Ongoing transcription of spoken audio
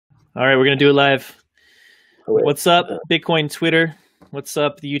All right, we're going to do it live. Oh, wait. What's up, Bitcoin Twitter? What's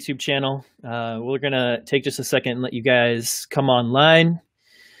up, the YouTube channel? We're going to take just a second and let you guys come online.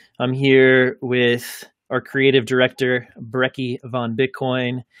 I'm here with our creative director, Brecky von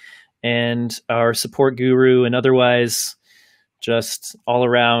Bitcoin, and our support guru and otherwise just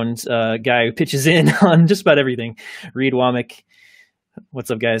all-around guy who pitches in on just about everything, Reed Womack.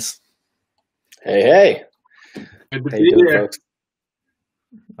 What's up, guys? Hey. Good to How be you doing, here. folks?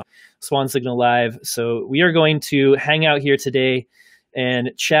 Swan Signal Live. So we are going to hang out here today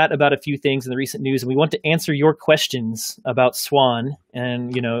and chat about a few things in the recent news. And we want to answer your questions about Swan.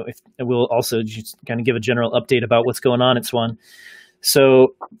 And, we'll also just kind of give a general update about what's going on at Swan.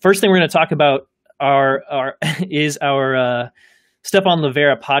 So first thing we're going to talk about is our Stefan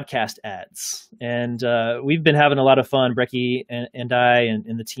Livera podcast ads. And we've been having a lot of fun, Brecky and I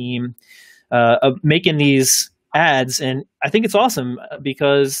and the team, of making these ads, and I think it's awesome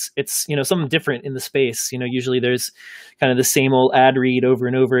because it's something different in the space. Usually there's kind of the same old ad read over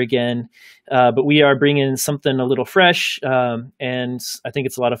and over again, but we are bringing something a little fresh, and I think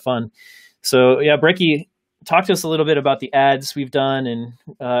it's a lot of fun. So yeah, Brecky, talk to us a little bit about the ads we've done, and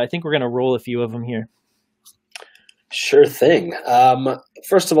I think we're going to roll a few of them here. Sure thing.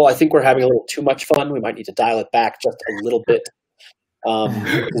 First of all, I think we're having a little too much fun. We might need to dial it back just a little bit.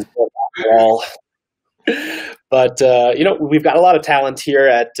 But we've got a lot of talent here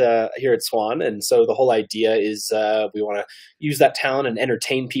at Swan, and so the whole idea is we want to use that talent and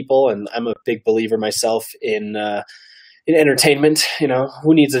entertain people. And I'm a big believer myself in entertainment.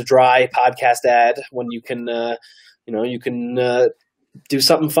 Who needs a dry podcast ad when you can do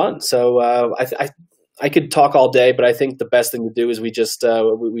something fun? So I could talk all day, but I think the best thing to do is we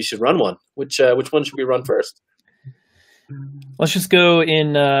we should run one. Which one should we run first? Let's just go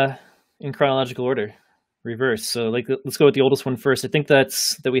in chronological order, reverse. So let's go with the oldest one first. I think that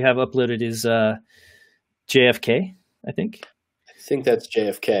we have uploaded is JFK, I think. I think that's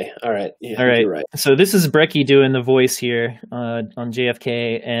JFK. All right. Yeah, all right. You're right. So this is Brecky doing the voice here on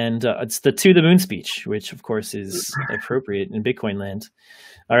JFK, and it's the To the Moon speech, which of course is appropriate in Bitcoin land.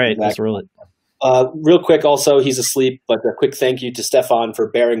 All right, exactly. Let's roll it. Real quick, also, he's asleep, but a quick thank you to Stefan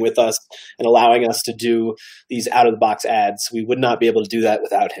for bearing with us and allowing us to do these out-of-the-box ads. We would not be able to do that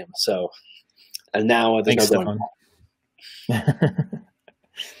without him. So, and now there's no going.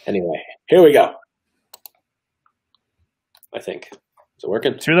 Anyway, here we go. I think. Is it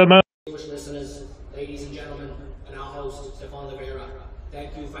working? To the moon. Distinguished listeners, ladies and gentlemen, and our host, Stefan Livera,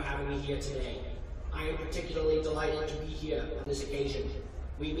 thank you for having me here today. I am particularly delighted to be here on this occasion.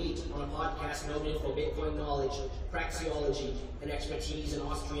 We meet on a podcast noted for Bitcoin knowledge, praxeology, and expertise in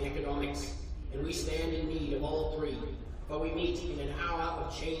Austrian economics. And we stand in need of all three. For we meet in an hour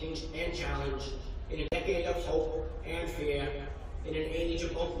of change and challenge, in a decade of hope and fear, in an age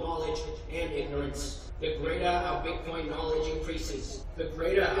of both knowledge and ignorance. The greater our Bitcoin knowledge increases, the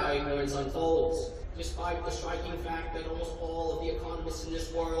greater our ignorance unfolds. Despite the striking fact that almost all of the economists in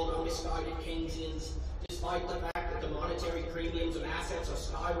this world are misguided Keynesians, despite the fact that the monetary premiums of assets are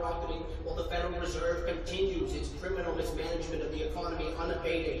skyrocketing while the Federal Reserve continues its criminal mismanagement of the economy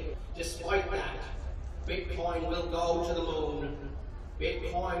unabated, despite that, Bitcoin will go to the moon.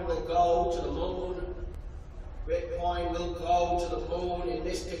 Bitcoin will go to the moon. Bitcoin will go to the moon in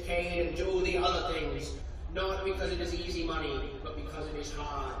this decade and do the other things, not because it is easy money, but because it is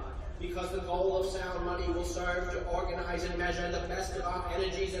hard. Because the goal of sound money will serve to organize and measure the best of our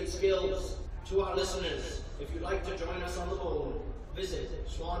energies and skills. To our listeners, if you'd like to join us on the moon, visit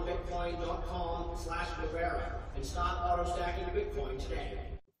swanbitcoin.com/Rivera and start auto-stacking Bitcoin today.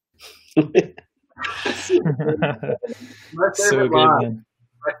 My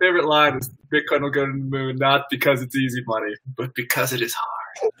favorite line is Bitcoin will go to the moon not because it's easy money, but because it is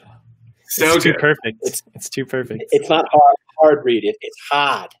hard. It's too perfect. It's too perfect. It's not hard read. It's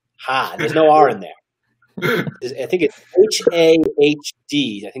hard. There's no R in there. I think it's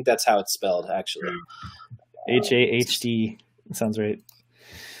HAHD. I think that's how it's spelled, actually. HAHD. Sounds right.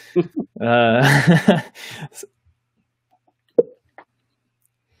 Great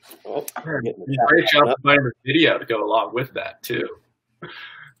job finding the video to go along with that, too. I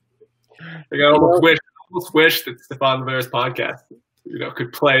almost wish that Stefan Livera's podcast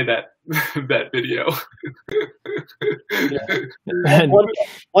could play that video.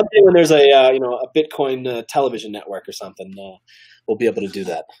 One day when there's a Bitcoin television network or something, we'll be able to do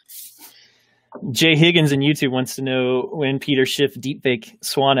that. Jay Higgins on YouTube wants to know when Peter Schiff deepfake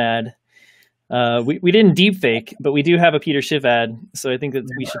Swan ad. We didn't deepfake, but we do have a Peter Schiff ad, so I think that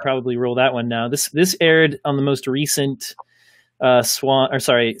we should probably roll that one now. This aired on the most recent Stefan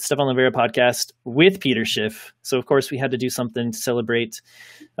Livera podcast with Peter Schiff. So of course we had to do something to celebrate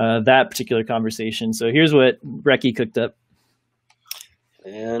that particular conversation. So here's what Brecky cooked up.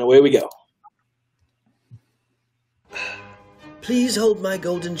 And away we go. Please hold my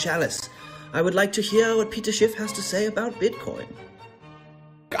golden chalice. I would like to hear what Peter Schiff has to say about Bitcoin.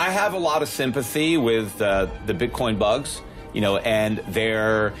 I have a lot of sympathy with the Bitcoin bugs, and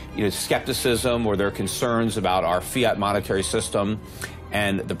their skepticism or their concerns about our fiat monetary system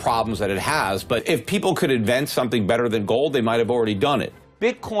and the problems that it has. But if people could invent something better than gold, they might have already done it.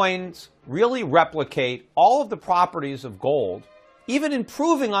 Bitcoins really replicate all of the properties of gold, even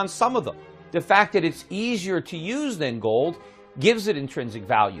improving on some of them. The fact that it's easier to use than gold gives it intrinsic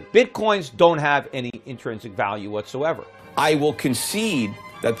value. Bitcoins don't have any intrinsic value whatsoever. I will concede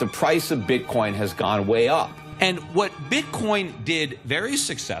that the price of Bitcoin has gone way up. And what Bitcoin did very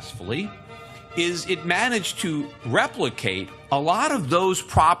successfully is it managed to replicate a lot of those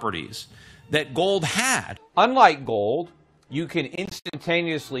properties that gold had. Unlike gold, you can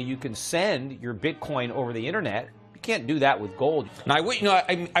send your Bitcoin over the internet. You can't do that with gold. And I wish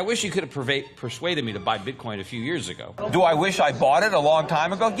you could have persuaded me to buy Bitcoin a few years ago. Do I wish I bought it a long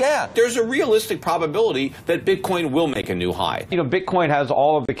time ago? Yeah. There's a realistic probability that Bitcoin will make a new high. Bitcoin has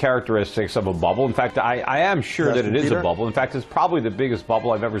all of the characteristics of a bubble. In fact, I am sure that it is a bubble. In fact, it's probably the biggest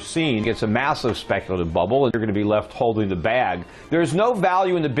bubble I've ever seen. It's a massive speculative bubble, and you're going to be left holding the bag. There's no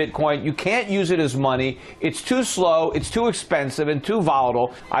value in the Bitcoin. You can't use it as money. It's too slow, it's too expensive, and too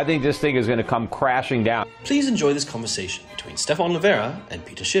volatile. I think this thing is going to come crashing down. Please enjoy this conversation between Stefan Livera and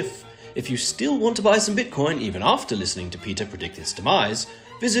Peter Schiff. If you still want to buy some Bitcoin even after listening to Peter predict its demise,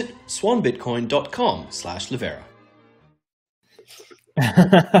 visit swanbitcoin.com/Livera.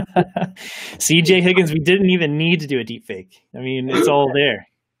 CJ Higgins, we didn't even need to do a deep fake. I mean, it's all there.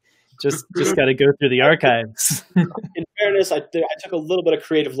 Just got to go through the archives. In fairness, I took a little bit of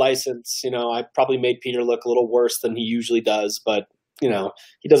creative license. I probably made Peter look a little worse than he usually does, but he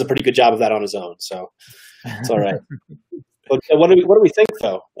does a pretty good job of that on his own. So it's all right. But what do we think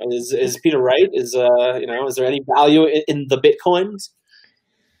though? Is Peter right? Is there any value in the Bitcoins?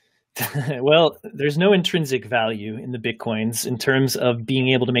 Well, there's no intrinsic value in the Bitcoins in terms of being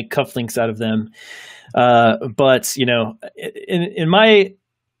able to make cufflinks out of them. But in my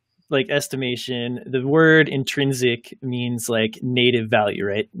estimation, the word intrinsic means native value,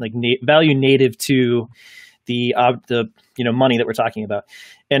 right? Value native to the money that we're talking about.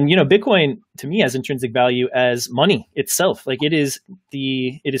 And Bitcoin to me has intrinsic value as money itself. It is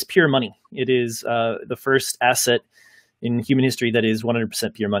pure money. It is the first asset in human history that is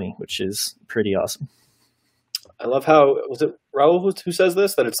 100% pure money, which is pretty awesome. I love how, was it Raul who says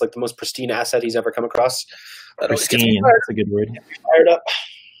this, that it's the most pristine asset he's ever come across? Pristine, that's a good word. Fired up.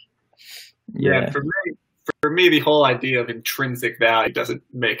 Yeah, for me, the whole idea of intrinsic value doesn't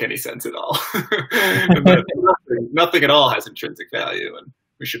make any sense at all. nothing at all has intrinsic value, and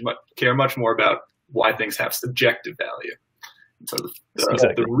we should care much more about why things have subjective value. And so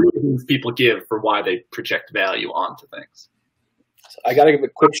the reasons people give for why they project value onto things. So I got to give a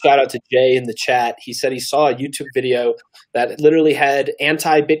quick shout out to Jay in the chat. He said he saw a YouTube video that literally had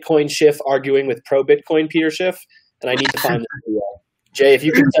anti-Bitcoin Schiff arguing with pro-Bitcoin Peter Schiff, and I need to find the video. Jay, if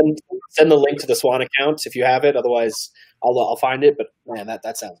you can send the link to the Swan account if you have it. Otherwise, I'll find it. But man,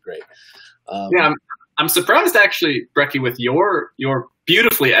 that sounds great. Yeah, I'm surprised actually, Brecky, with your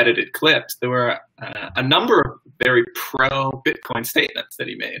beautifully edited clips. There were a number of very pro Bitcoin statements that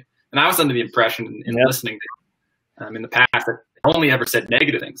he made, and I was under the impression in listening to him in the past that he only ever said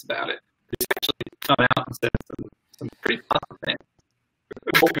negative things about it. He's actually come out and said some pretty positive things.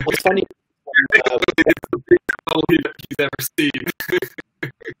 What's funny? It's the biggest bubble he's ever seen. I'm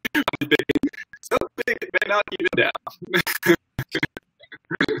thinking, so big it may not even down.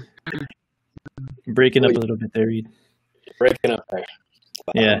 Breaking up a little bit there, Reed. Breaking up there.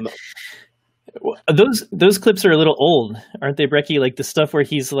 Yeah. Those clips are a little old, aren't they, Brecky? The stuff where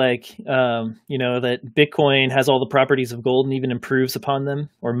he's that Bitcoin has all the properties of gold and even improves upon them,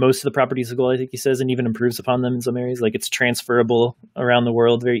 or most of the properties of gold, I think he says, and even improves upon them in some areas. It's transferable around the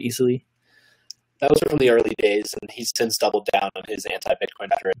world very easily. That was from the early days, and he's since doubled down on his anti-Bitcoin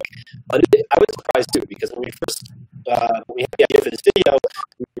rhetoric. But I was surprised too, because when we first when we had the idea for this video,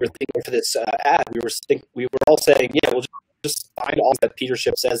 we were thinking for this ad, we were all saying, yeah, we'll just find all that Peter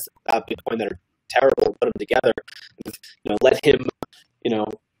Schiff says about Bitcoin that are terrible, put them together, let him,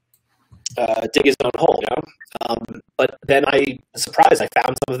 dig his own hole, But then I was surprised. I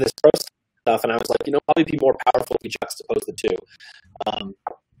found some of this pro stuff, and I was like, probably be more powerful if we juxtapose the two.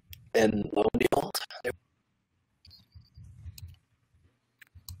 And lo and behold,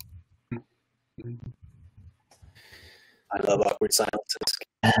 I love awkward silences.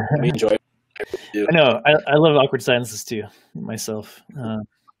 We enjoy it. I know. I love awkward silences too, myself. I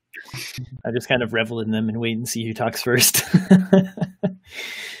just kind of revel in them and wait and see who talks first.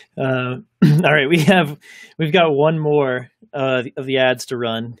 All right, we've got one more of the ads to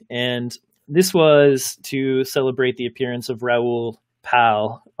run, and this was to celebrate the appearance of Raul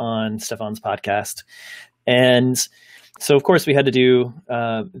Pal on Stefan's podcast. And so, of course, we had to do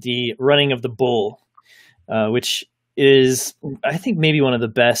the running of the bull, which is, I think, maybe one of the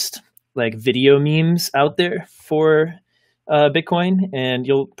best like video memes out there for Bitcoin. And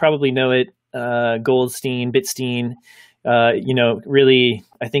you'll probably know it, Goldstein, Bitstein, really,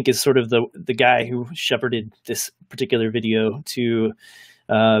 I think, is sort of the guy who shepherded this particular video to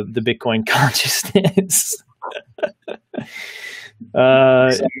the Bitcoin consciousness.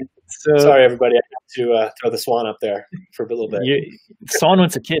 Sorry, everybody. I have to throw the swan up there for a little bit. Swan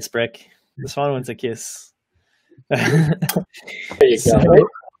wants a kiss, Breck. The swan wants a kiss. There you go.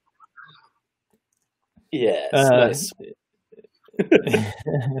 Yes, nice.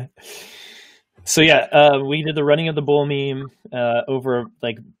 So yeah, we did the running of the bull meme over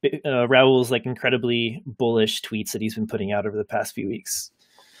like Raul's like incredibly bullish tweets that he's been putting out over the past few weeks.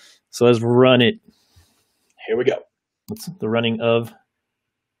 So let's run it. Here we go. It's the running of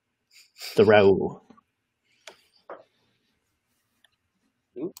the Raul.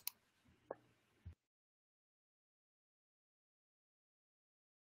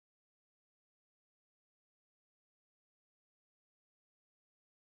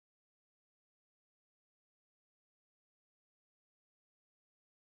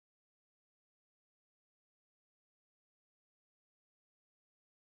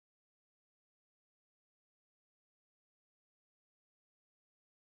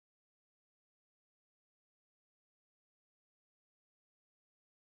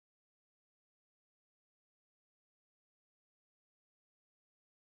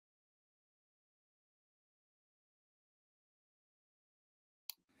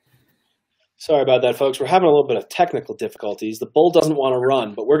 Sorry about that, folks. We're having a little bit of technical difficulties. The bull doesn't want to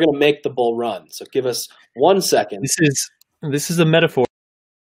run, but we're going to make the bull run. So give us 1 second. This is a metaphor.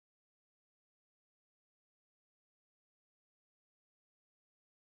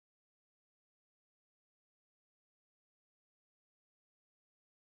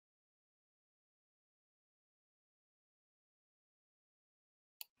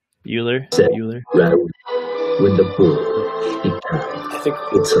 Bueller. Raul, when the bull began I think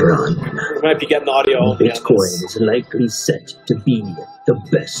its run, we might be getting audio only on Bitcoin this. is likely set to be the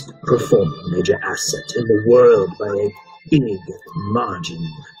best performing major asset in the world by a big margin.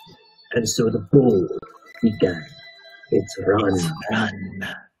 And so the bull began its run.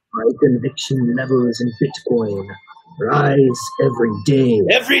 My conviction levels in Bitcoin rise every day.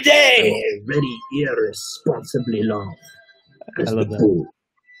 Every day! Already irresponsibly long as I love the that. bull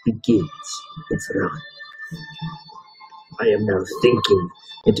begins its run. I am now thinking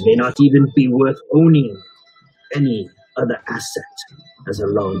it may not even be worth owning any other asset as a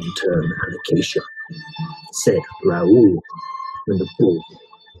long-term allocation, said Raul when the bull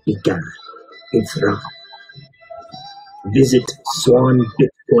began its run. Visit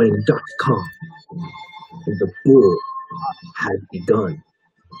swanbitcoin.com and the bull had begun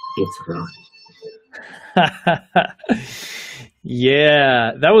its run.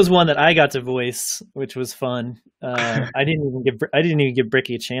 Yeah, that was one that I got to voice, which was fun. I didn't even give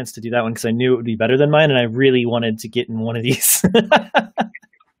Bricky a chance to do that one because I knew it would be better than mine, and I really wanted to get in one of these.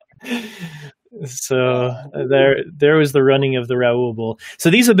 So there was the running of the Raul Bull.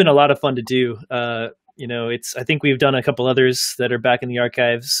 So these have been a lot of fun to do. I think we've done a couple others that are back in the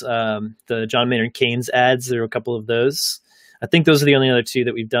archives. The John Maynard Keynes ads, there are a couple of those. I think those are the only other two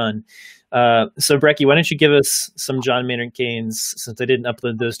that we've done. So Brecky, why don't you give us some John Maynard Keynes, since I didn't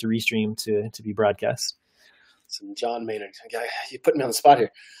upload those to Restream to be broadcast. Some John Maynard. You put me on the spot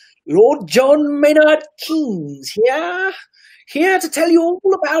here. Lord John Maynard Keynes here to tell you all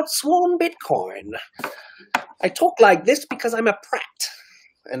about Swan Bitcoin. I talk like this because I'm a prat,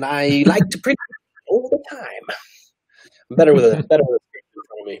 and I like to print all the time. I'm better with a script in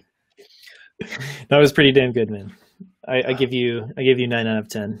front of me. That was pretty damn good, man. I give you 9 out of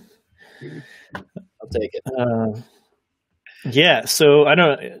 10. I'll take it. Yeah, so I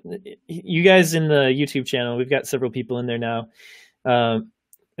don't. You guys in the YouTube channel, we've got several people in there now.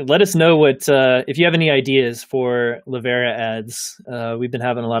 Let us know what if you have any ideas for Livera ads. We've been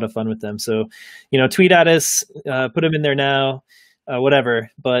having a lot of fun with them. So, tweet at us, put them in there now, whatever.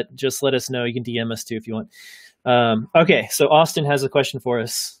 But just let us know. You can DM us too if you want. Okay, so Austin has a question for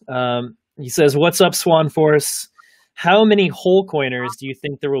us. He says, "What's up, Swan Force? How many whole coiners do you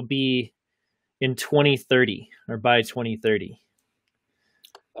think there will be in 2030 or by 2030?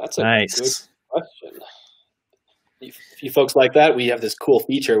 That's a Nice. good question. If you folks like that, we have this cool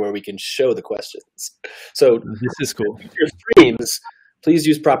feature where we can show the questions. So This is cool. your streams, please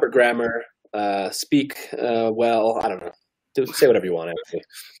use proper grammar, speak well. I don't know. Say whatever you want, actually.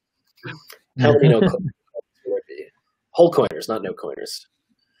 How many no coiners would there be? Whole coiners, not no coiners.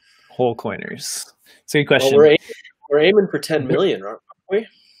 Whole coiners. It's a good question. Well, we're aiming for 10 million, aren't we?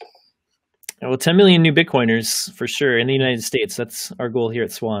 Well, 10 million new Bitcoiners for sure in the United States. That's our goal here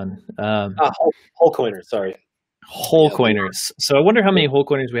at Swan. Whole coiners, sorry. Whole coiners. So I wonder how many whole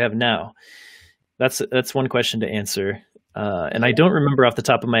coiners we have now. That's one question to answer. And I don't remember off the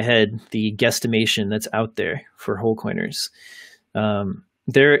top of my head the guesstimation that's out there for whole coiners.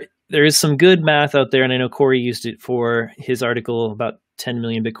 There is some good math out there, and I know Corey used it for his article about 10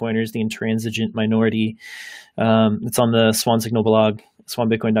 million Bitcoiners, the intransigent minority. It's on the Swan Signal blog,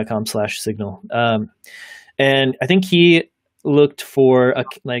 swanbitcoin.com/signal. And I think he looked for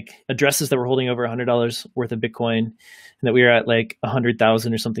addresses that were holding over $100 worth of Bitcoin, and that we were at like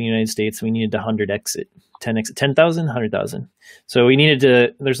 100,000 or something in the United States. We needed to 10x it, 10,000, 100,000. So we needed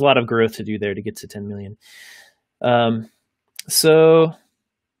to, there's a lot of growth to do there to get to 10 million. So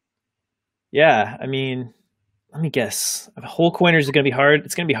yeah, I mean, let me guess. Whole coiners are going to be hard.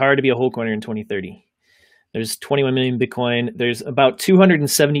 It's going to be hard to be a whole coiner in 2030. There's 21 million Bitcoin. There's about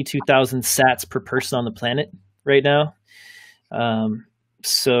 272,000 sats per person on the planet right now.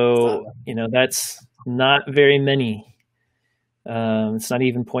 So, that's not very many. It's not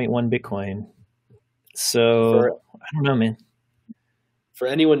even 0.1 Bitcoin. So I don't know, man. For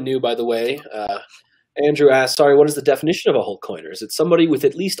anyone new, by the way, Andrew asked, sorry, what is the definition of a whole coiner? Is it somebody with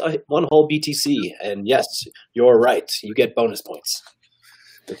at least one whole BTC? And yes, you're right. You get bonus points,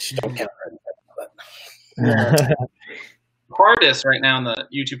 which don't count for anything. Hardest right now in the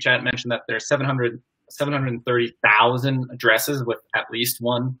YouTube chat mentioned that there's 730,000 addresses with at least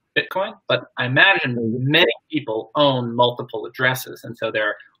one Bitcoin, but I imagine many people own multiple addresses, and so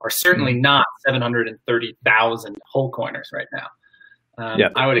there are certainly not 730,000 whole coiners right now.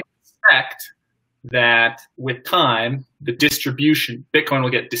 I would expect that with time, the distribution, Bitcoin will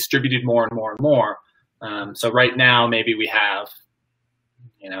get distributed more and more and more. So right now, maybe we have,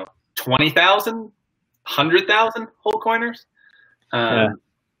 20,000, 100,000 whole coiners.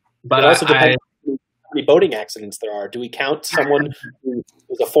 But also depends on how many boating accidents there are. Do we count someone who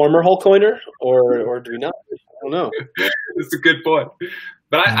was a former whole coiner, or do we not? I don't know. That's a good point.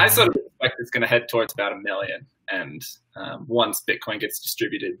 But I sort of expect it's going to head towards about 1 million. And once Bitcoin gets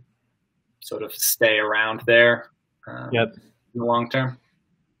distributed, sort of stay around there in the long term.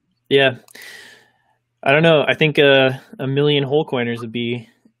 Yeah. I don't know. I think a million whole coiners would be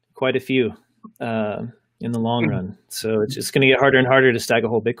quite a few in the long run. So it's just going to get harder and harder to stack a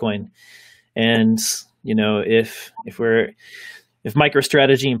whole Bitcoin. And, if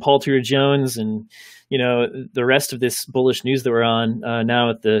MicroStrategy and Paul Tudor Jones and, the rest of this bullish news that we're on now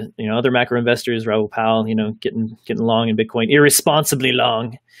with the, other macro investors, Raoul Powell, getting long in Bitcoin, irresponsibly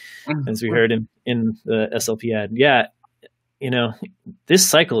long, as we heard in the SLP ad. Yeah. This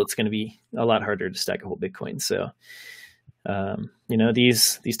cycle, it's going to be a lot harder to stack a whole Bitcoin. So,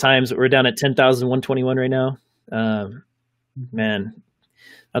 these times that we're down at 10,121 right now, man,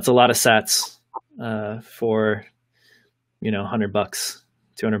 that's a lot of sats for, $100,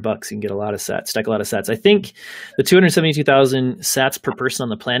 $200. You can get a lot of sats, stack a lot of sats. I think the 272,000 sats per person on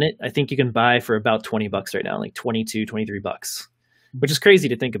the planet, I think you can buy for about $20 right now, like $22, $23, which is crazy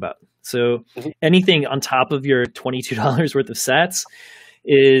to think about. So anything on top of your $22 worth of sats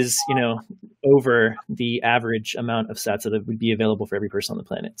is, over the average amount of sats that would be available for every person on the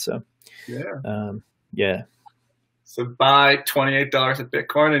planet. So, yeah. So buy $28 of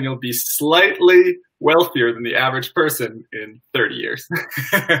Bitcoin and you'll be slightly wealthier than the average person in 30 years.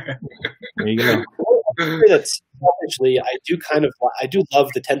 There you go. That's selfishly, I do love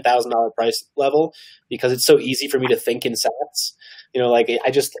the $10,000 price level because it's so easy for me to think in sats.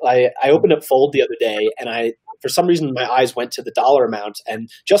 I opened up Fold the other day and for some reason my eyes went to the dollar amount, and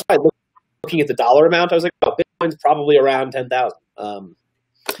just by looking at the dollar amount, I was like, oh, Bitcoin's probably around 10,000. But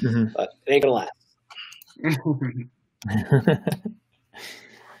it ain't gonna last.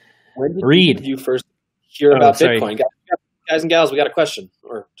 When did you first hear about Bitcoin? Guys and gals, we got a question.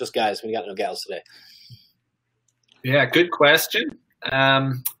 Or just guys, we got no gals today. Yeah, good question.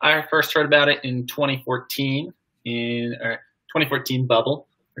 I first heard about it in 2014, 2014 bubble,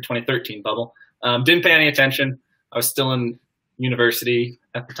 or 2013 bubble. Didn't pay any attention. I was still in university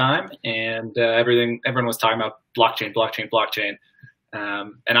at the time, and everyone was talking about blockchain.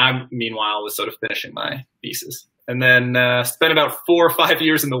 And I, meanwhile, was sort of finishing my thesis. and then spent about 4 or 5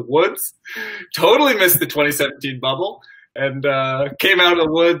 years in the woods. Totally missed the 2017 bubble, and came out of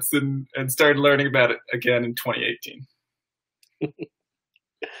the woods and started learning about it again in 2018.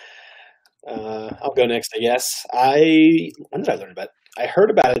 I'll go next, I guess. When did I learn about it? I heard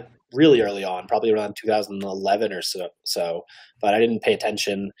about it really early on, probably around 2011 or so, but I didn't pay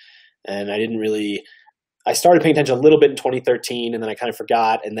attention, and I started paying attention a little bit in 2013, and then I kind of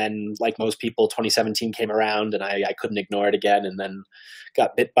forgot, and then, like most people, 2017 came around, and I couldn't ignore it again, and then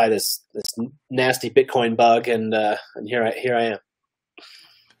got bit by this nasty Bitcoin bug, and here I am.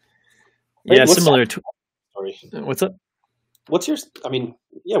 Yeah, similar to. Sorry. What's up? What's yours? I mean,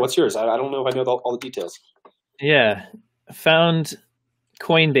 yeah, what's yours? I don't know if I know all the details. Yeah, found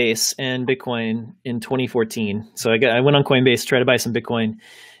Coinbase and Bitcoin in 2014. So I went on Coinbase to try to buy some Bitcoin,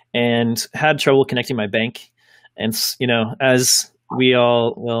 and had trouble connecting my bank. And as a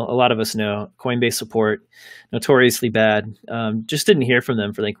lot of us know, Coinbase support notoriously bad. Just didn't hear from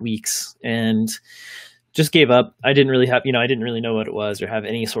them for like weeks, and just gave up. I didn't really know what it was or have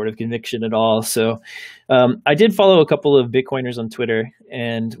any sort of conviction at all. So I did follow a couple of Bitcoiners on Twitter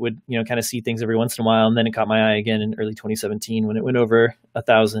and would, kind of see things every once in a while. And then it caught my eye again in early 2017 when it went over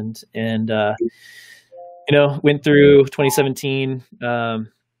 1,000, and, went through 2017,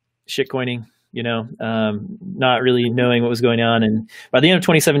 shitcoining, not really knowing what was going on. And by the end of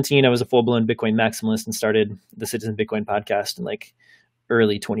 2017, I was a full blown Bitcoin maximalist and started the Citizen Bitcoin podcast in like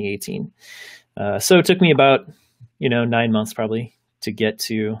early 2018. So it took me about, 9 months probably to get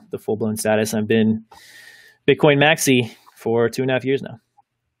to the full blown status. I've been Bitcoin maxi for 2.5 years now.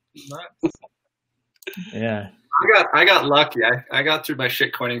 Yeah. I got lucky. I got through my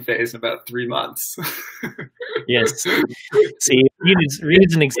shitcoining phase in about 3 months. Yes. See,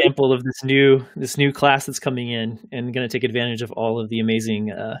 Reed's an example of this new class that's coming in and going to take advantage of all of the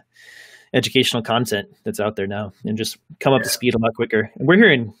amazing educational content that's out there now and just come up to speed a lot quicker. And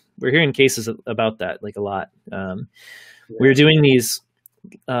we're hearing cases about that, like a lot. We're doing these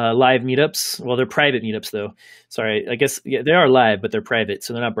live meetups. Well, they're private meetups though. Sorry, I guess they are live, but they're private,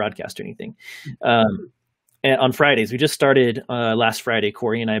 so they're not broadcast or anything. And on Fridays, we just started last Friday.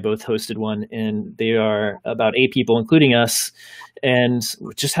 Corey and I both hosted one, and they are about 8 people, including us, and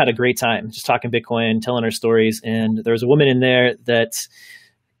we just had a great time, just talking Bitcoin, telling our stories. And there was a woman in there that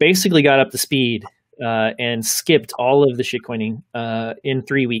basically got up to speed and skipped all of the shitcoining in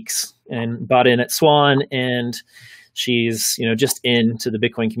 3 weeks, and bought in at Swan, and she's just into the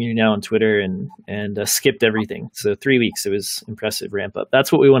Bitcoin community now on Twitter, and skipped everything. So 3 weeks, it was impressive ramp up.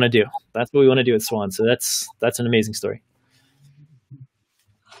 That's what we want to do. That's what we want to do at Swan. So that's an amazing story.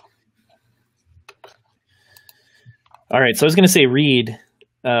 All right, so I was going to say Reed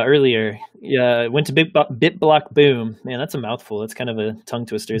earlier. Went to BitBlock Boom. Man, that's a mouthful. That's kind of a tongue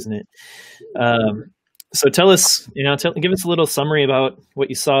twister, isn't it? So tell us, give us a little summary about what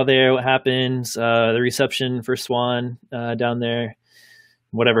you saw there, what happened, the reception for Swan down there,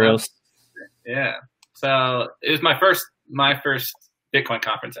 whatever else. Yeah. So it was my first Bitcoin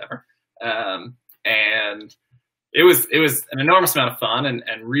conference ever, and it was an enormous amount of fun and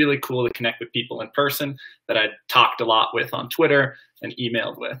really cool to connect with people in person that I'd talked a lot with on Twitter and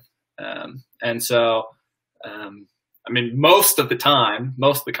emailed with, and so. Most of the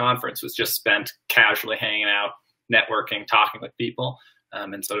conference was just spent casually hanging out, networking, talking with people,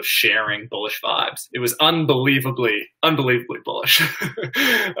 and sort of sharing bullish vibes. It was unbelievably bullish.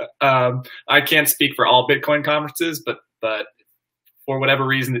 I can't speak for all Bitcoin conferences, but for whatever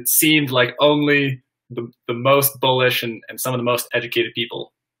reason, it seemed like only the most bullish and some of the most educated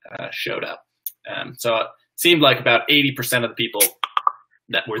people showed up. So it seemed like about 80% of the people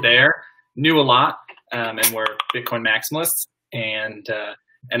that were there knew a lot. And were Bitcoin maximalists, and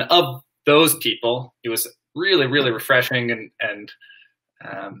of those people, it was really, really refreshing and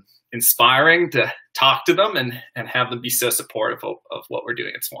inspiring to talk to them and have them be so supportive of what we're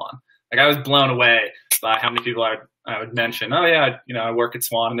doing at Swan. Like, I was blown away by how many people I would mention. Oh yeah, I work at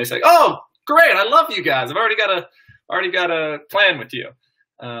Swan, and they say, "Oh, great, I love you guys. I've already got a plan with you."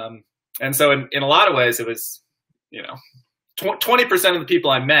 And so in a lot of ways, it was 20% of the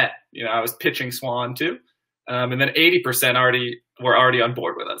people I met, I was pitching Swan to, and then 80% were already on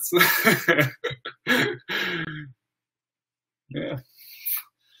board with us. Yeah,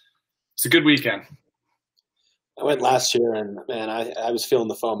 it's a good weekend. I went last year, and man, I was feeling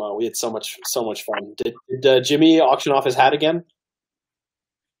the FOMO. We had so much fun. Did Jimmy auction off his hat again?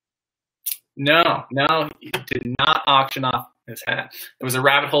 No, he did not auction off his hat. It was a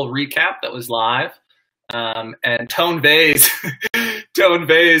rabbit hole recap that was live. And Tone Vase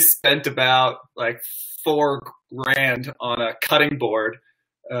spent about like $4,000 on a cutting board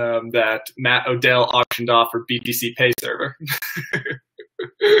that Matt Odell auctioned off for BTC Pay server.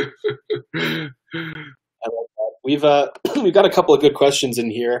 I like that. We've we've got a couple of good questions in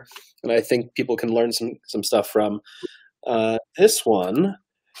here, and I think people can learn some stuff from this one.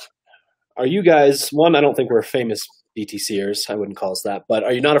 Are you guys, one, I don't think we're famous BTCers, I wouldn't call us that, but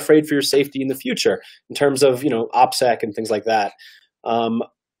are you not afraid for your safety in the future in terms of, OPSEC and things like that?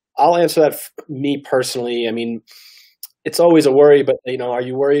 I'll answer that me personally. I mean, it's always a worry, but are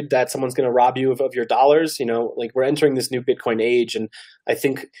you worried that someone's going to rob you of your dollars? Like we're entering this new Bitcoin age, and I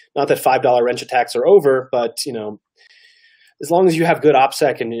think not that $5 wrench attacks are over, but as long as you have good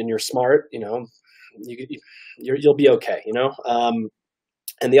OPSEC and you're smart, you'll be okay.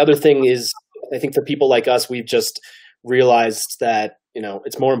 And the other thing is, I think for people like us, we've just realized that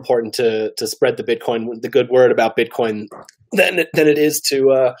it's more important to spread the good word about Bitcoin than it is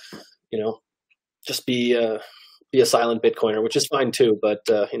to just be a silent Bitcoiner, which is fine too. But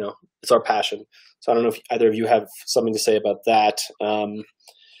it's our passion. So I don't know if either of you have something to say about that. There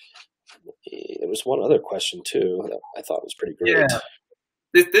was one other question too that I thought was pretty great. Yeah,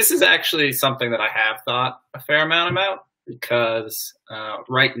 this is actually something that I have thought a fair amount about, because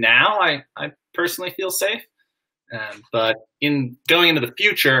right now I personally feel safe, but in going into the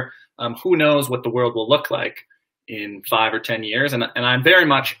future, who knows what the world will look like in 5 or 10 years, and I very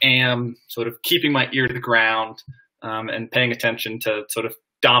much am sort of keeping my ear to the ground and paying attention to sort of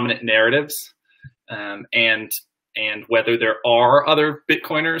dominant narratives, and whether there are other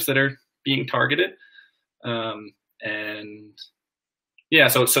Bitcoiners that are being targeted, and yeah,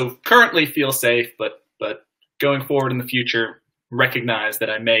 so currently feel safe, but going forward in the future, recognize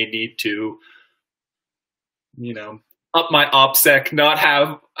that I may need to, up my OPSEC, not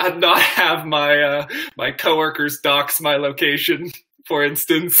have my my coworkers dox my location, for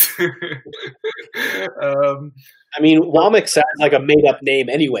instance. I mean, Womack sounds like a made-up name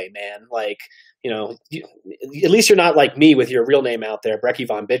anyway, man. Like, at least you're not like me with your real name out there, Brecky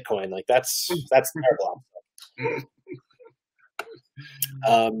Von Bitcoin. Like, that's terrible.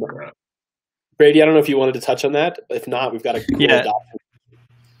 Brady, I don't know if you wanted to touch on that. If not, we've got a cool adoption.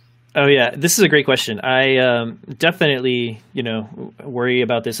 Oh yeah, this is a great question. I definitely, worry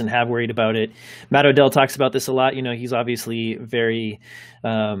about this and have worried about it. Matt Odell talks about this a lot. He's obviously very,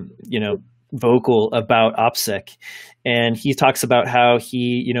 vocal about OPSEC, and he talks about how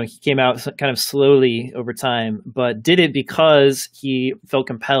he came out kind of slowly over time, but did it because he felt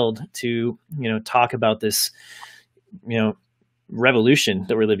compelled to, talk about this, revolution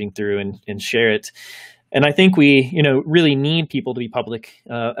that we're living through and share it. And I think we, really need people to be public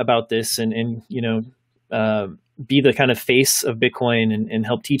about this and be the kind of face of Bitcoin and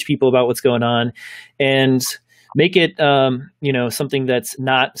help teach people about what's going on and make it, something that's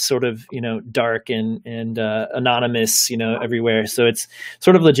not sort of, dark and anonymous, everywhere. So it's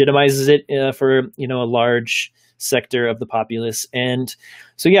sort of legitimizes it for, a large sector of the populace. And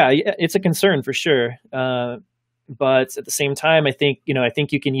so, yeah, it's a concern for sure. But at the same time, I think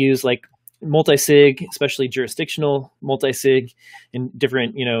you can use like multi-sig, especially jurisdictional multi-sig in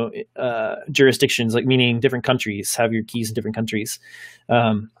different, jurisdictions, like meaning different countries, have your keys in different countries.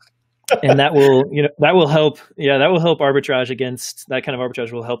 And that will help. Yeah, that will help arbitrage against that kind of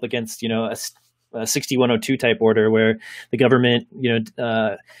arbitrage will help against, a 6102 type order where the government,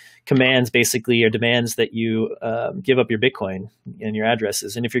 commands basically or demands that you give up your Bitcoin and your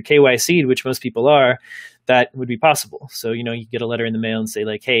addresses. And if you're KYC'd, which most people are, that would be possible. So, you get a letter in the mail and say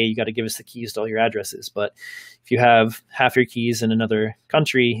like, hey, you got to give us the keys to all your addresses. But if you have half your keys in another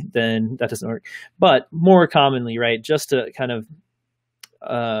country, then that doesn't work. But more commonly, right, just to kind of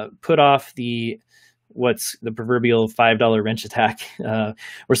put off what's the proverbial $5 wrench attack, where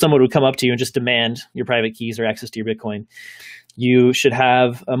someone would come up to you and just demand your private keys or access to your Bitcoin. You should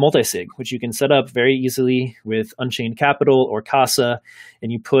have a multi-sig, which you can set up very easily with Unchained Capital or Casa,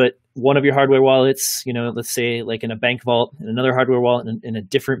 and you put one of your hardware wallets, let's say like in a bank vault, and another hardware wallet in a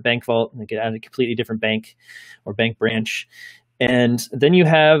different bank vault, and get out of a completely different bank or bank branch. And then you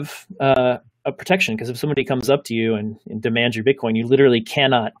have a protection, because if somebody comes up to you and demands your Bitcoin, you literally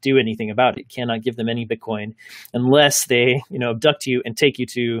cannot do anything about it. You cannot give them any Bitcoin unless they, abduct you and take you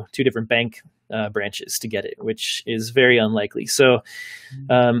to 2 different bank branches to get it, which is very unlikely. So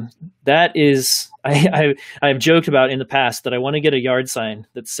that is, I've joked about in the past that I want to get a yard sign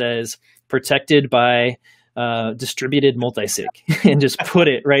that says protected by distributed multi-sig and just put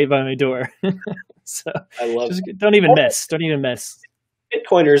it right by my door. So I love just don't even mess.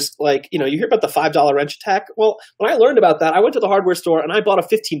 Bitcoiners, like, you hear about the $5 wrench attack. Well, when I learned about that, I went to the hardware store and I bought a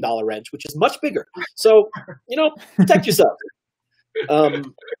 $15 wrench, which is much bigger. So, protect yourself. One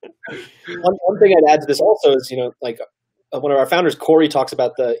thing I'd add to this also is, like one of our founders, Corey, talks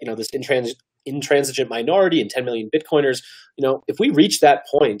about the this intransigent minority and 10 million Bitcoiners. If we reach that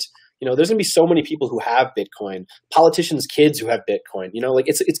point, there's going to be so many people who have Bitcoin, politicians' kids who have Bitcoin.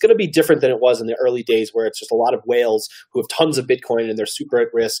 It's going to be different than it was in the early days, where it's just a lot of whales who have tons of Bitcoin and they're super at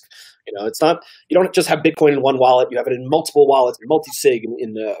risk. It's not, you don't just have Bitcoin in one wallet. You have it in multiple wallets, multi-sig,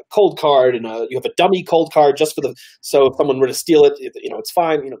 in a cold card, and you have a dummy cold card just so if someone were to steal it, it's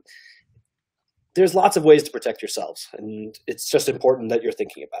fine. There's lots of ways to protect yourselves, and it's just important that you're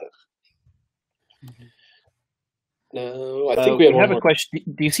thinking about it. No, I think we have a question.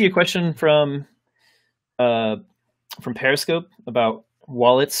 Do you see a question from Periscope about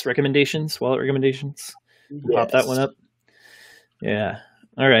wallet recommendations? Yes. Pop that one up. Yeah.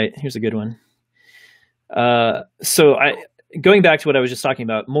 All right. Here's a good one. Going back to what I was just talking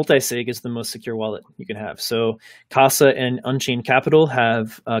about, multi-sig is the most secure wallet you can have. So Casa and Unchained Capital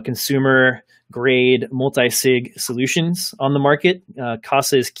have consumer-grade multi-sig solutions on the market.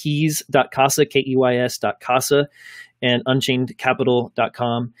 Casa is keys.casa, keys.casa, and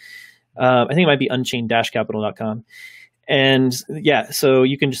unchainedcapital.com. I think it might be unchained-capital.com. And yeah, so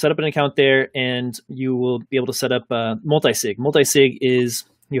you can just set up an account there, and you will be able to set up multi-sig. Multi-sig is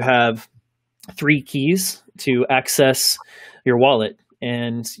you have 3 keys to access your wallet,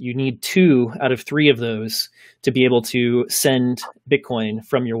 and you need 2 out of 3 of those to be able to send Bitcoin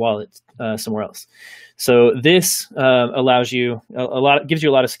from your wallet somewhere else. So this allows you gives you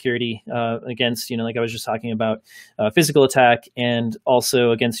a lot of security against, like I was just talking about, physical attack, and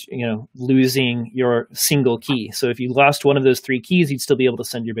also against, losing your single key. So if you lost one of those 3 keys, you'd still be able to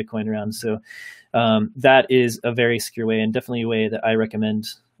send your Bitcoin around. So that is a very secure way, and definitely a way that a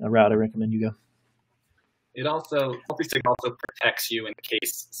route I recommend you go. Multisig also protects you in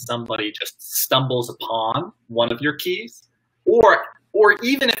case somebody just stumbles upon one of your keys, or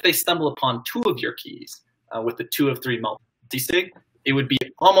even if they stumble upon 2 of your keys with the 2 of 3 multisig, it would be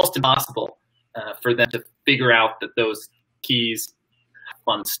almost impossible for them to figure out that those keys have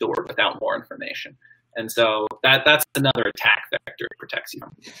funds stored without more information. And so that's another attack vector it protects you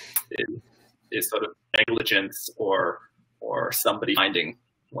from, is sort of negligence or somebody finding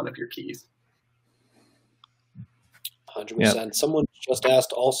one of your keys. 100%. Yeah. Someone just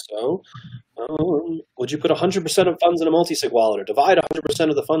asked also, would you put 100% of funds in a multi-sig wallet, or divide 100%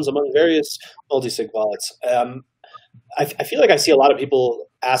 of the funds among various multi-sig wallets? I feel like I see a lot of people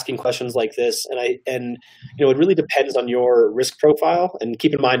asking questions like this, and it really depends on your risk profile. And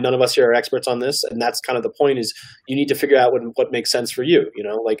keep in mind, none of us here are experts on this, and that's kind of the point. Is you need to figure out what makes sense for you.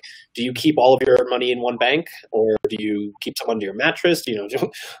 Do you keep all of your money in one bank, or do you keep some under your mattress? I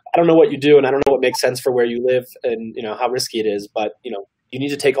don't know what you do, and I don't know what makes sense for where you live, and how risky it is. But you need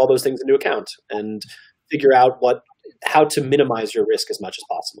to take all those things into account and figure out how to minimize your risk as much as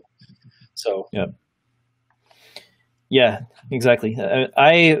possible. So yeah. Yeah, exactly.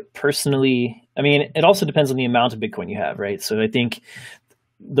 I personally, it also depends on the amount of Bitcoin you have, right? So I think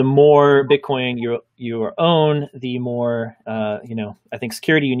the more Bitcoin you own, the more, I think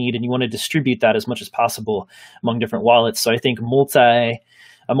security you need, and you want to distribute that as much as possible among different wallets. So I think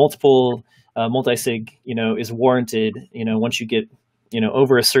multiple multi-sig, is warranted, once you get,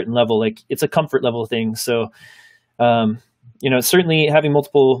 over a certain level. Like, it's a comfort level thing. So, certainly having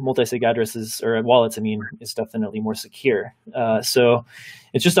multiple multi-sig addresses or wallets, is definitely more secure. So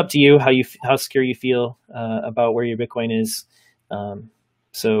it's just up to you how secure you feel about where your Bitcoin is.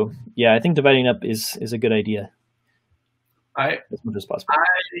 So yeah, I think dividing up is a good idea. As much as possible.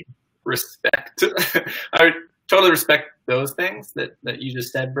 I totally respect those things that you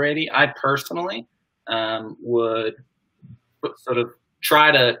just said, Brady. I personally would sort of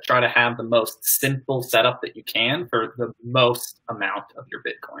try to have the most simple setup that you can for the most amount of your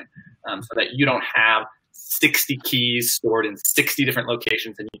Bitcoin, so that you don't have 60 keys stored in 60 different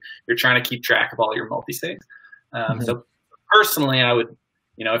locations and you're trying to keep track of all your multi-sigs. So personally, I would,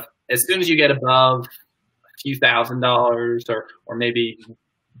 if, as soon as you get above a few $1,000s or maybe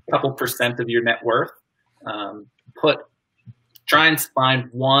a couple % of your net worth, try and find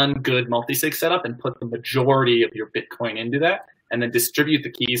one good multi-sig setup and put the majority of your Bitcoin into that, and then distribute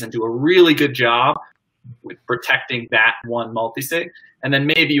the keys and do a really good job with protecting that one multi-sig. And then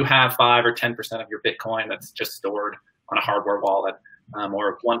maybe you have 5 or 10% of your Bitcoin that's just stored on a hardware wallet,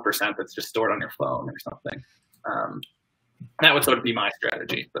 or 1% that's just stored on your phone or something. That would sort of be my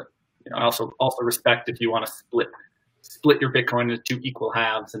strategy. But I also respect if you want to split your Bitcoin into 2 equal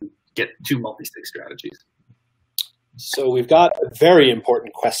halves and get 2 multi-sig strategies. So we've got a very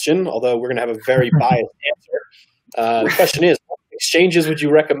important question, although we're going to have a very biased answer. The question is, what exchanges would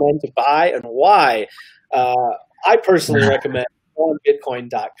you recommend to buy, and why? I personally recommend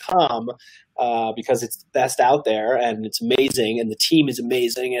swanbitcoin.com because it's the best out there and it's amazing and the team is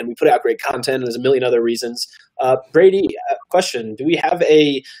amazing and we put out great content and there's a million other reasons. Brady, question: do we have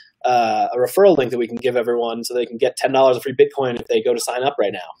a referral link that we can give everyone so they can get $10 of free Bitcoin if they go to sign up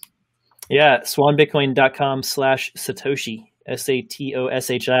right now? Yeah, swanbitcoin.com/Satoshi,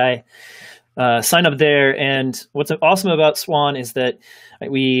 SATOSHI. Sign up there. And what's awesome about Swan is that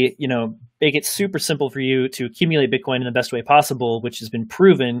we, make it super simple for you to accumulate Bitcoin in the best way possible, which has been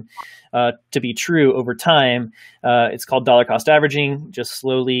proven to be true over time. It's called dollar cost averaging. Just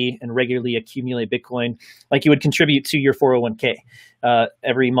slowly and regularly accumulate Bitcoin like you would contribute to your 401k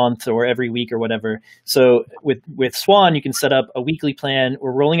every month or every week or whatever. So with Swan, you can set up a weekly plan.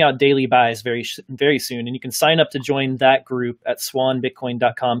 We're rolling out daily buys very soon, and you can sign up to join that group at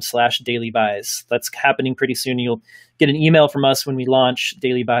swanbitcoin.com/dailybuys. That's happening pretty soon. You'll get an email from us when we launch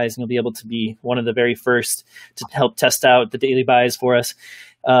daily buys, and you'll be able to be one of the very first to help test out the daily buys for us.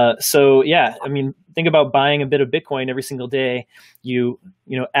 So yeah, I mean, think about buying a bit of Bitcoin every single day. You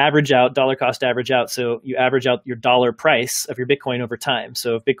average out, dollar cost average out. So you average out your dollar price of your Bitcoin over time.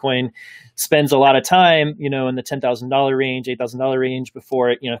 So if Bitcoin spends a lot of time, in the $10,000 range, $8,000 range before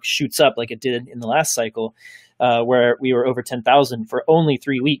it, shoots up like it did in the last cycle, where we were over 10,000 for only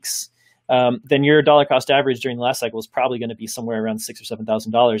 3 weeks, then your dollar cost average during the last cycle is probably going to be somewhere around $6,000 or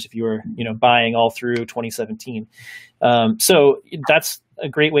 $7,000 if you were, buying all through 2017. So that's a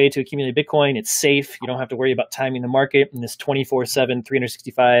great way to accumulate Bitcoin. It's safe. You don't have to worry about timing the market in this 24/7,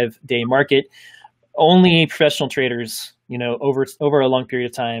 365-day market. Only professional traders, over a long period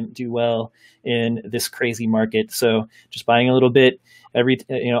of time do well in this crazy market. So just buying a little bit at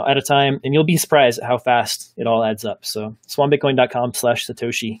a time, and you'll be surprised at how fast it all adds up. So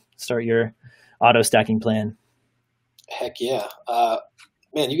swanbitcoin.com/Satoshi, start your auto stacking plan. Heck yeah.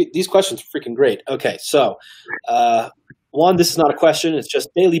 Man, these questions are freaking great. Okay. So, one, this is not a question. It's just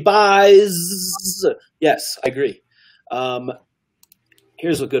daily buys. Yes, I agree.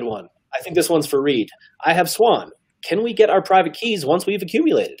 Here's a good one. I think this one's for Reed. I have Swan. Can we get our private keys once we've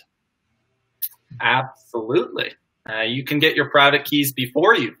accumulated? Absolutely. You can get your private keys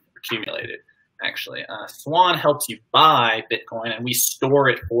before you've accumulated, actually. Swan helps you buy Bitcoin, and we store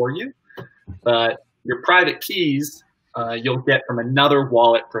it for you. But your private keys you'll get from another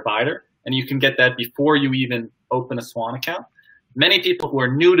wallet provider, and you can get that before you even open a Swan account. Many people who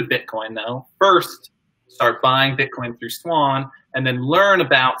are new to Bitcoin, though, first start buying Bitcoin through Swan and then learn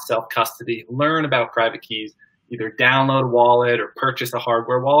about self-custody, learn about private keys, either download a wallet or purchase a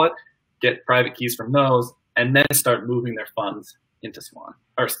hardware wallet, get private keys from those, and then start moving their funds into Swan.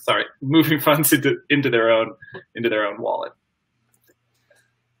 Or sorry, moving funds into their own wallet.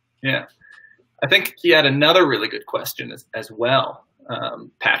 Yeah. I think he had another really good question as well.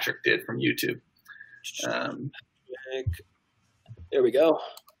 Patrick did from YouTube. There we go.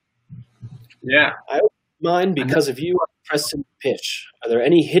 Yeah. I don't mind because of you, Preston Pitch. Are there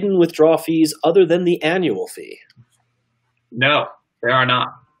any hidden withdrawal fees other than the annual fee? No, there are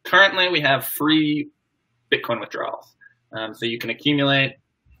not. Currently, we have free Bitcoin withdrawals. So you can accumulate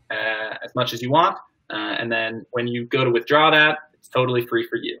as much as you want. And then when you go to withdraw that, it's totally free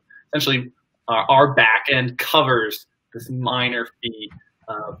for you. Essentially, our back end covers this minor fee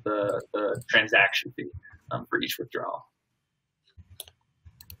of the transaction fee for each withdrawal.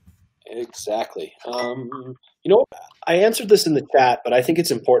 Exactly. I answered this in the chat, but I think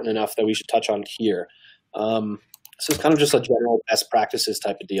it's important enough that we should touch on it here. So it's kind of just a general best practices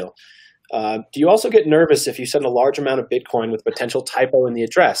type of deal. Do you also get nervous if you send a large amount of Bitcoin with a potential typo in the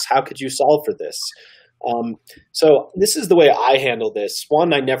address? How could you solve for this? So this is the way I handle this.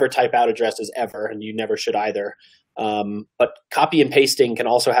 One, I never type out addresses ever, and you never should either. But copy and pasting can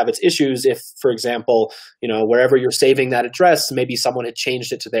also have its issues if, for example, wherever you're saving that address, maybe someone had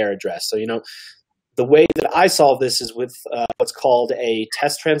changed it to their address. So, the way that I solve this is with what's called a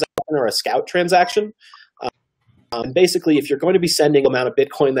test transaction or a scout transaction. And basically, if you're going to be sending an amount of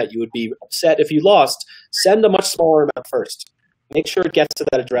Bitcoin that you would be upset if you lost, send a much smaller amount first. Make sure it gets to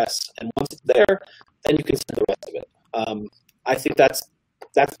that address. And once it's there, then you can send the rest of it. I think that's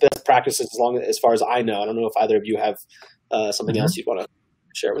best practice as far as I know. I don't know if either of you have something else you'd want to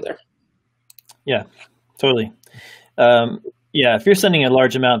share with there. Yeah, totally. If you're sending a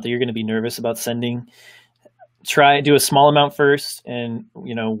large amount that you're going to be nervous about sending, do a small amount first. And,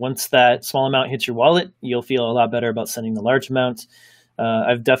 once that small amount hits your wallet, you'll feel a lot better about sending the large amount.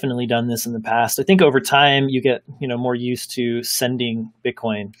 I've definitely done this in the past. I think over time you get, more used to sending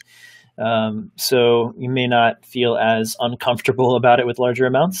Bitcoin. So you may not feel as uncomfortable about it with larger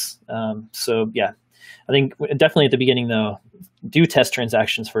amounts. I think definitely at the beginning though, do test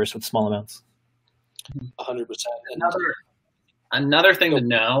transactions first with small amounts. 100%. Another thing to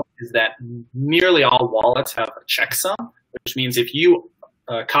know is that nearly all wallets have a checksum, which means if you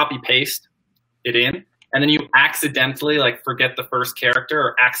copy paste it in and then you accidentally like forget the first character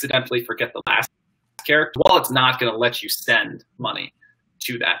or accidentally forget the last character, the wallet's not going to let you send money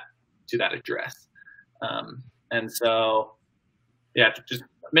to that address. And so, yeah, just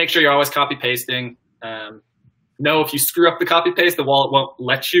make sure you're always copy pasting. Know if you screw up the copy paste, the wallet won't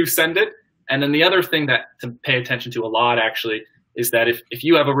let you send it. And then the other thing that to pay attention to a lot actually is that if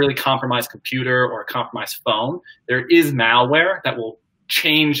you have a really compromised computer or a compromised phone, there is malware that will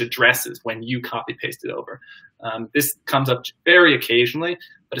change addresses when you copy paste it over. This comes up very occasionally,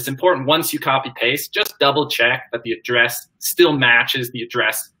 but it's important once you copy paste, just double check that the address still matches the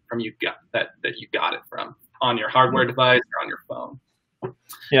address from that you got it from on your hardware device or on your phone.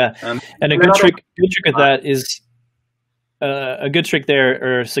 Yeah, and a good trick with that is a good trick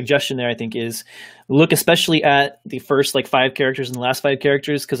there or suggestion there, I think, is look especially at the first like 5 characters and the last 5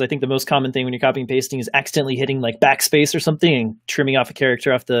 characters, because I think the most common thing when you're copying and pasting is accidentally hitting like backspace or something and trimming off a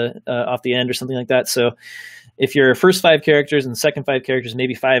character off the end or something like that. So if your first 5 characters and the second 5 characters,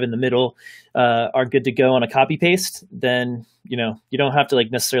 maybe 5 in the middle, are good to go on a copy paste, then you don't have to like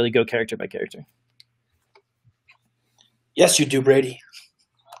necessarily go character by character. Yes, you do, Brady.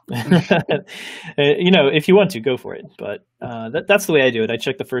 If you want to, go for it. But that's the way I do it. I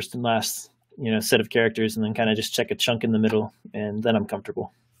check the first and last, set of characters, and then kind of just check a chunk in the middle, and then I'm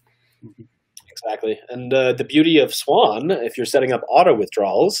comfortable. Exactly. And the beauty of Swan, if you're setting up auto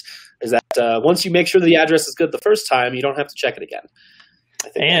withdrawals, is that once you make sure the address is good the first time, you don't have to check it again.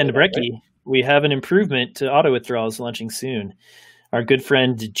 And Brecky, right? We have an improvement to auto withdrawals launching soon. Our good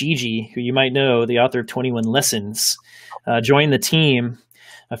friend Gigi, who you might know, the author of 21 Lessons, joined the team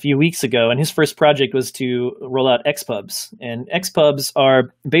a few weeks ago, and his first project was to roll out XPubs. And XPubs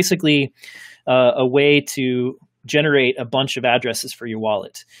are basically a way to generate a bunch of addresses for your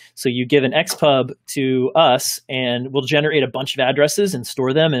wallet. So you give an XPub to us, and we'll generate a bunch of addresses and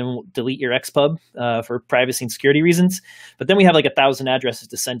store them, and we'll delete your XPub for privacy and security reasons. But then we have like 1,000 addresses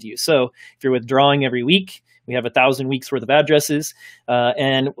to send to you. So if you're withdrawing every week, we have 1,000 weeks worth of addresses,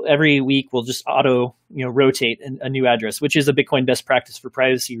 and every week we'll just auto, rotate a new address, which is a Bitcoin best practice for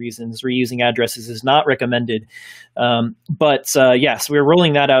privacy reasons. Reusing addresses is not recommended, but so we're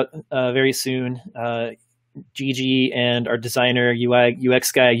rolling that out very soon. Gigi and our designer UI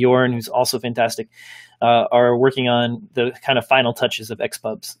UX guy Jorn, who's also fantastic, are working on the kind of final touches of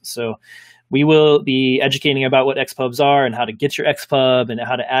XPubs. So we will be educating about what XPubs are and how to get your XPub and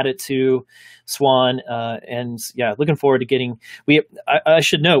how to add it to Swan. Looking forward to getting. I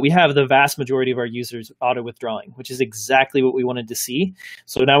should note we have the vast majority of our users auto withdrawing, which is exactly what we wanted to see.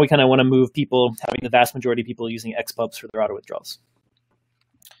 So now we kind of want to move people, having the vast majority of people using XPubs for their auto withdrawals.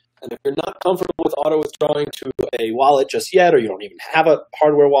 And if you're not comfortable with auto withdrawing to a wallet just yet, or you don't even have a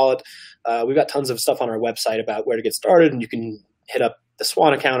hardware wallet, we've got tons of stuff on our website about where to get started, and you can hit up the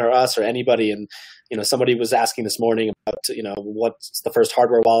Swan account or us or anybody. And somebody was asking this morning about what's the first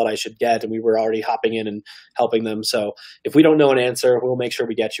hardware wallet I should get, and we were already hopping in and helping them. So if we don't know an answer, we'll make sure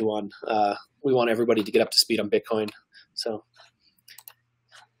we get you one. We want everybody to get up to speed on Bitcoin. So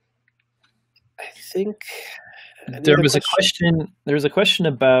I think. There was a question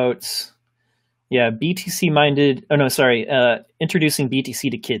about, BTC minded. Oh no, sorry. Introducing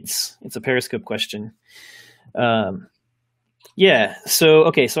BTC to kids. It's a Periscope question. So I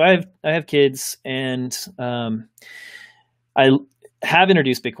have kids, and I have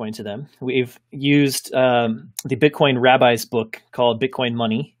introduced Bitcoin to them. We've used the Bitcoin Rabbi's book called Bitcoin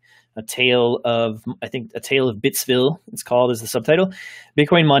Money. A tale of Bitsville, it's called, as the subtitle.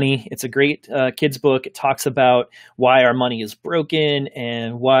 Bitcoin Money. It's a great kids book. It talks about why our money is broken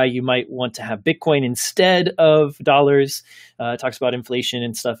and why you might want to have Bitcoin instead of dollars. It talks about inflation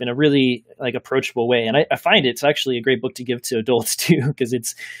and stuff in a really approachable way. And I find it's actually a great book to give to adults too, because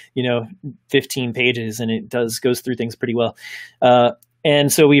it's 15 pages and it goes through things pretty well.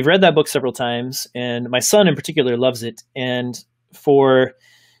 And so we've read that book several times, and my son in particular loves it. And for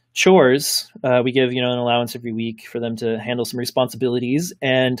chores, we give an allowance every week for them to handle some responsibilities,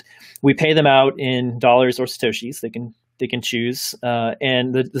 and we pay them out in dollars or satoshis. They can choose,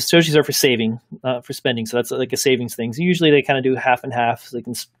 and the satoshis are for saving, for spending. So that's like a savings thing. So usually they kind of do half and half. So they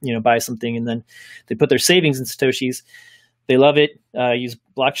can buy something, and then they put their savings in satoshis. They love it. Use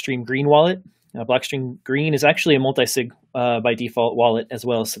Blockstream Green wallet. Blockstream Green is actually a multi-sig by default wallet as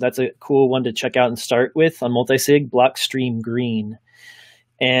well. So that's a cool one to check out and start with on multi-sig. Blockstream Green.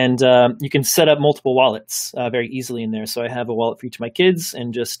 And you can set up multiple wallets very easily in there. So I have a wallet for each of my kids,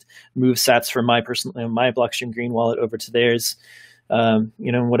 and just move sats from my Blockstream Green wallet over to theirs.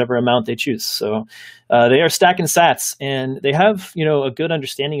 whatever amount they choose. So they are stacking sats, and they have, a good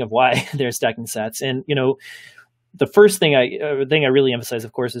understanding of why they're stacking sats. And, the first thing I really emphasize,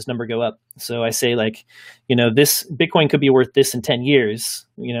 of course, is number go up. So I say, like, this Bitcoin could be worth this in 10 years,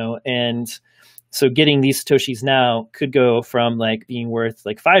 and so getting these Satoshis now could go from like being worth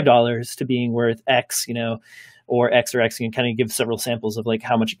like $5 to being worth X, or X or X. You can kind of give several samples of like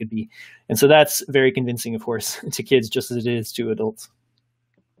how much it could be. And so that's very convincing, of course, to kids just as it is to adults.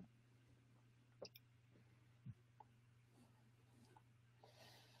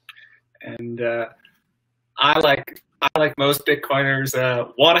 And I like most Bitcoiners,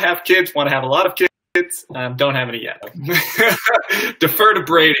 want to have kids, want to have a lot of kids. Don't have any yet. Defer to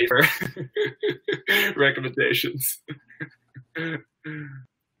Brady for recommendations.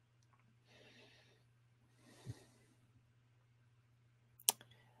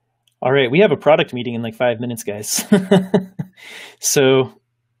 All right, we have a product meeting in like 5 minutes, guys. So,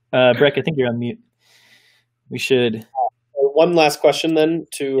 Breck, I think you're on mute. We should. One last question then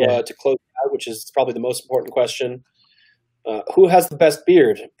to close out, which is probably the most important question. Who has the best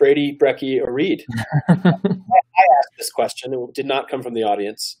beard, Brady, Brecky, or Reed? I asked this question. It did not come from the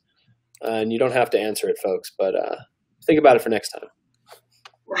audience. And you don't have to answer it, folks, but think about it for next time.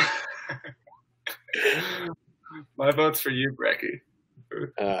 My vote's for you, Brecky.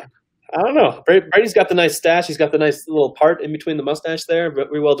 I don't know. Brady's got the nice stash. He's got the nice little part in between the mustache there, but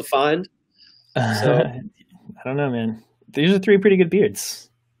very well defined. So I don't know, man. These are 3 pretty good beards.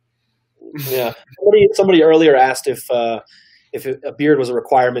 Yeah. Somebody earlier asked if a beard was a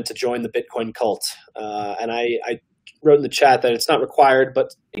requirement to join the Bitcoin cult, and I wrote in the chat that it's not required,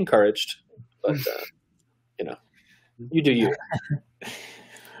 but encouraged. But you do you.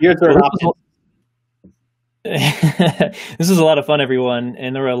 Beards are an option. This was a lot of fun, everyone,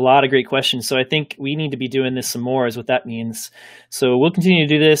 and there were a lot of great questions. So I think we need to be doing this some more, is what that means. So we'll continue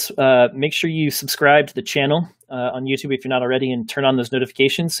to do this. Make sure you subscribe to the channel on YouTube if you're not already, and turn on those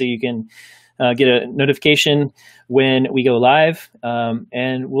notifications so you can get a notification when we go live.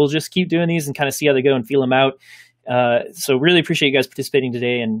 And we'll just keep doing these and kind of see how they go and feel them out. So really appreciate you guys participating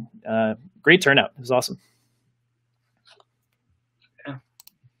today, and great turnout. It was awesome. Yeah.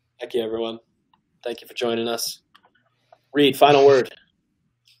 Thank you, everyone. Thank you for joining us. Reed, final word.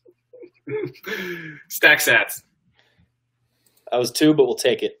 Stack sats. I was 2, but we'll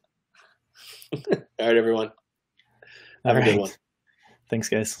take it. All right, everyone. Have a good one. Thanks,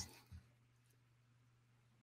 guys.